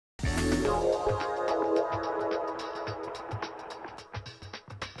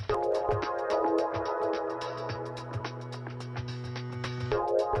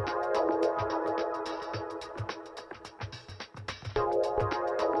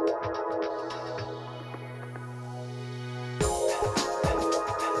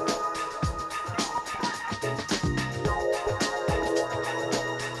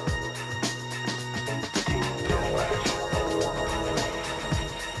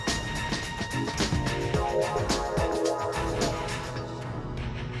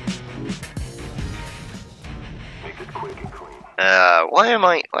why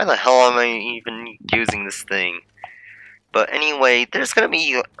the hell am I even using this thing? But anyway, there's gonna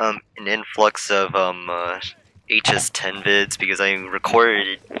be an influx of HS10 vids because I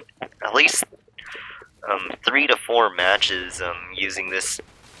recorded at least 3 to 4 matches using this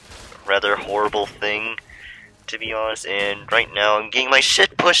rather horrible thing, to be honest. And right now I'm getting my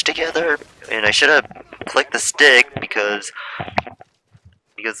shit pushed together, and I should have clicked the stick because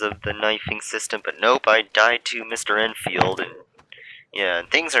of the knifing system, but nope, I died to Mr. Enfield, and yeah,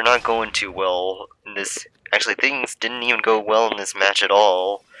 things are not going too well in this. Actually, things didn't even go well in this match at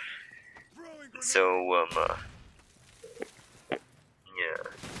all. So, yeah.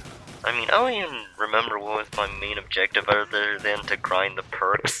 I mean, I don't even remember what was my main objective other than to grind the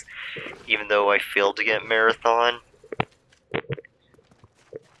perks, even though I failed to get Marathon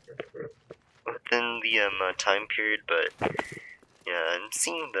within the time period, but yeah, I'm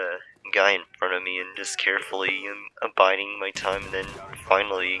seeing the guy in front of me and just carefully abiding my time, and then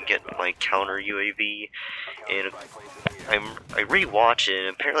finally get my counter UAV, and I rewatch it,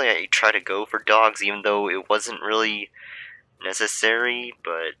 and apparently I try to go for dogs even though it wasn't really necessary,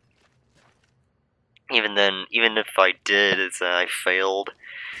 but even then, even if I did, it's I failed.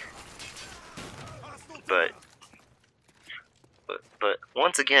 But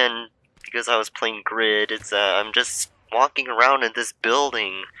once again, because I was playing grid, it's I'm just walking around in this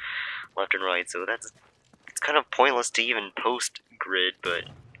building left and right, so it's kind of pointless to even post grid.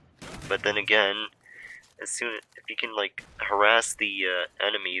 But then again, if you can like harass the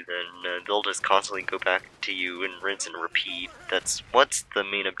enemy, then they'll just constantly go back to you and rinse and repeat. That's what's the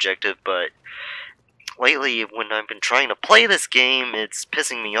main objective. But lately, when I've been trying to play this game, it's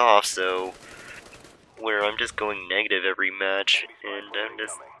pissing me off. So where I'm just going negative every match, and I'm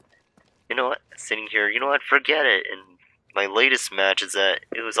just, you know what, sitting here, you know what, forget it. And my latest match is that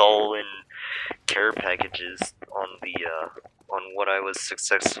it was all in care packages on the on what I was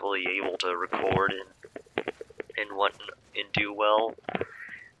successfully able to record and what and do well.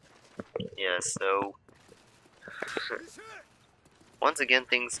 Yeah, so once again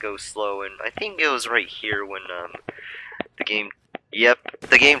things go slow, and I think it was right here when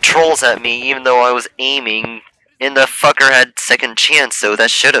the game trolls at me even though I was aiming, and the fucker had second chance, so that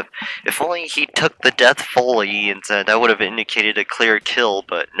should've, if only he took the death fully, and that would have indicated a clear kill,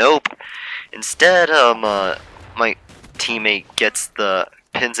 but nope. Instead, my teammate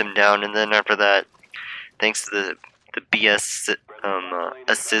pins him down, and then after that, thanks to the BS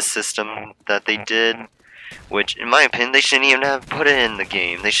assist system that they did, which in my opinion they shouldn't even have put it in the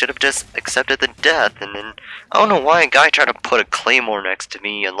game. They should have just accepted the death, and then I don't know why a guy tried to put a claymore next to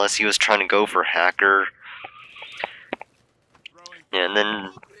me unless he was trying to go for hacker. Yeah, and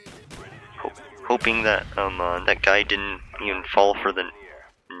then hoping that that guy didn't even fall for the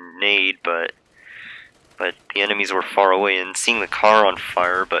nade, but the enemies were far away, and seeing the car on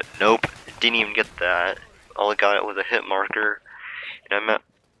fire, but nope, didn't even get that. All I got was a hit marker, and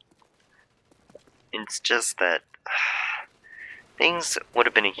it's just that things would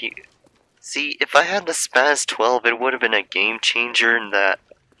have been a huge. See, if I had the Spaz 12, it would have been a game changer in that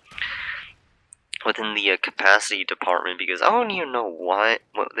within the capacity department, because I don't even know what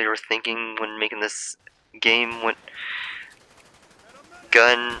they were thinking when making this game.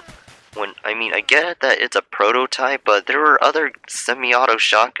 I mean, I get it that it's a prototype, but there were other semi-auto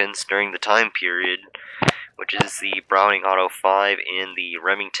shotguns during the time period, which is the Browning Auto 5 and the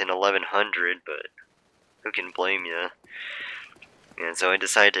Remington 1100, but who can blame you? And so I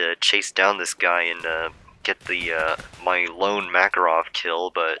decided to chase down this guy and get my lone Makarov kill,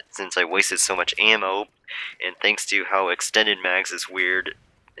 but since I wasted so much ammo, and thanks to how extended mags is weird,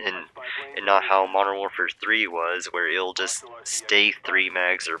 and not how Modern Warfare 3 was, where it'll just stay 3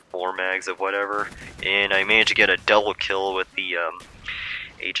 mags or 4 mags of whatever, and I managed to get a double kill with the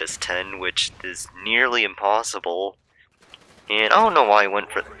HS10, which is nearly impossible, and I don't know why I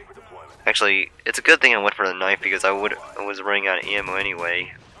went for. Actually, it's a good thing I went for the knife, because I was running out of ammo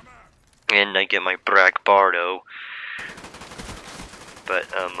anyway, and I get my Brack Bardo. But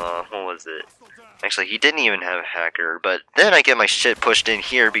what was it? Actually, he didn't even have a hacker, but then I get my shit pushed in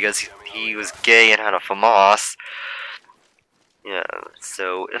here because he was gay and had a FAMAS. Yeah,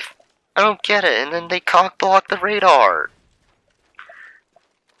 so if I don't get it, and then they cock-block the radar,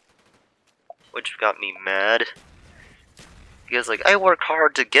 which got me mad, because like I work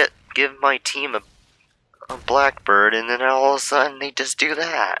hard to give my team a Blackbird, and then all of a sudden they just do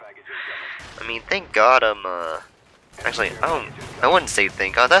that. I mean, thank God actually, I wouldn't say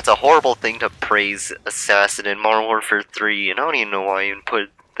thank God. That's a horrible thing to praise Assassin in Modern Warfare 3, and I don't even know why I even put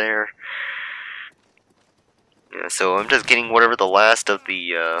it there. Yeah, so I'm just getting whatever the last of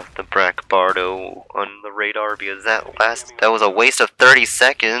the Brack Bardo on the radar, because that was a waste of 30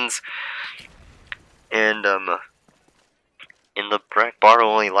 seconds, and the Brack Bardo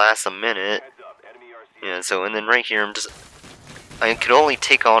only lasts a minute. Yeah, so and then right here I could only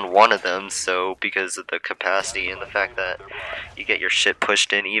take on one of them, so because of the capacity and the fact that you get your shit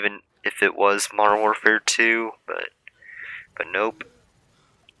pushed in, even if it was Modern Warfare 2, but nope.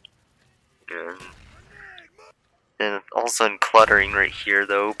 And all of a sudden cluttering right here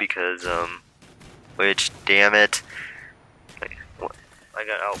though, because which damn it, I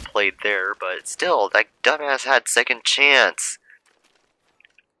got outplayed there, but still that dumbass had second chance.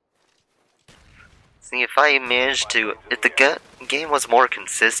 See, if I managed to, if the game was more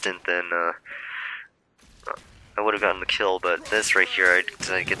consistent, then I would have gotten the kill. But this right here,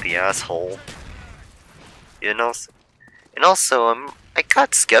 I get the asshole. And also, I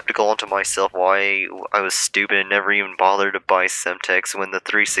got skeptical onto myself why I was stupid and never even bothered to buy Semtex when the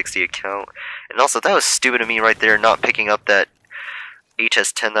 360 account. And also, that was stupid of me right there, not picking up that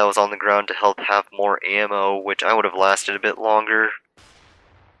HS10 that was on the ground to help have more ammo, which I would have lasted a bit longer.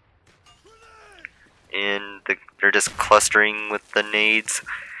 And they're just clustering with the nades.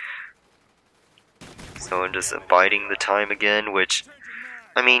 So I'm just abiding the time again, which,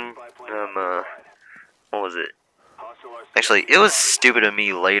 I mean, what was it? Actually, it was stupid of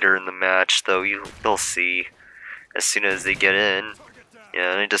me later in the match, though. They'll see as soon as they get in.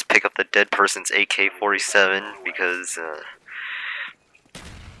 Yeah, and I just pick up the dead person's AK-47 because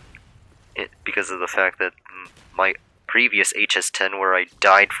of the fact that my previous HS10, where I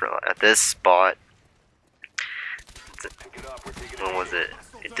died from at this spot, what was it?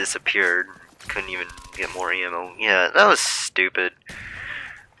 It disappeared. Couldn't even get more ammo. Yeah, that was stupid.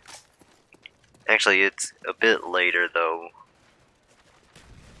 Actually, it's a bit later though.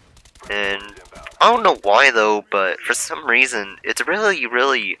 And I don't know why though, but for some reason it's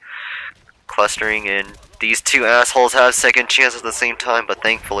really clustering, and these two assholes have second chance at the same time, but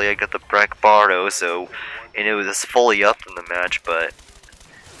thankfully I got the Brack Bardo, and it was fully up in the match, but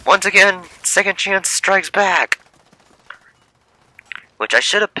once again, second chance strikes back. Which I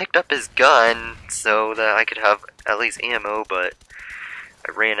should have picked up his gun so that I could have at least ammo, but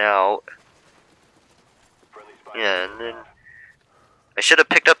I ran out. Yeah, and then I should have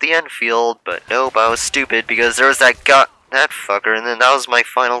picked up the Enfield, but nope, I was stupid because there was that fucker, and then that was my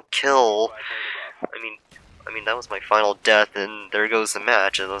final kill. I mean that was my final death, and there goes the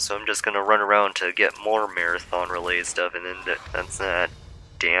match. And so I'm just gonna run around to get more marathon relay stuff, and then that's that.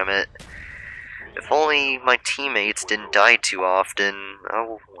 Damn it. If only my teammates didn't die too often,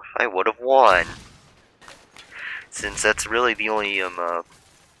 I would have won. Since that's really the only,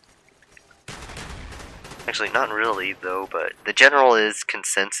 actually not really though, but the general is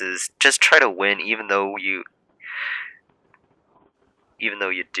consensus, just try to win even though you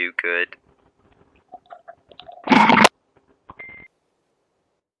do good.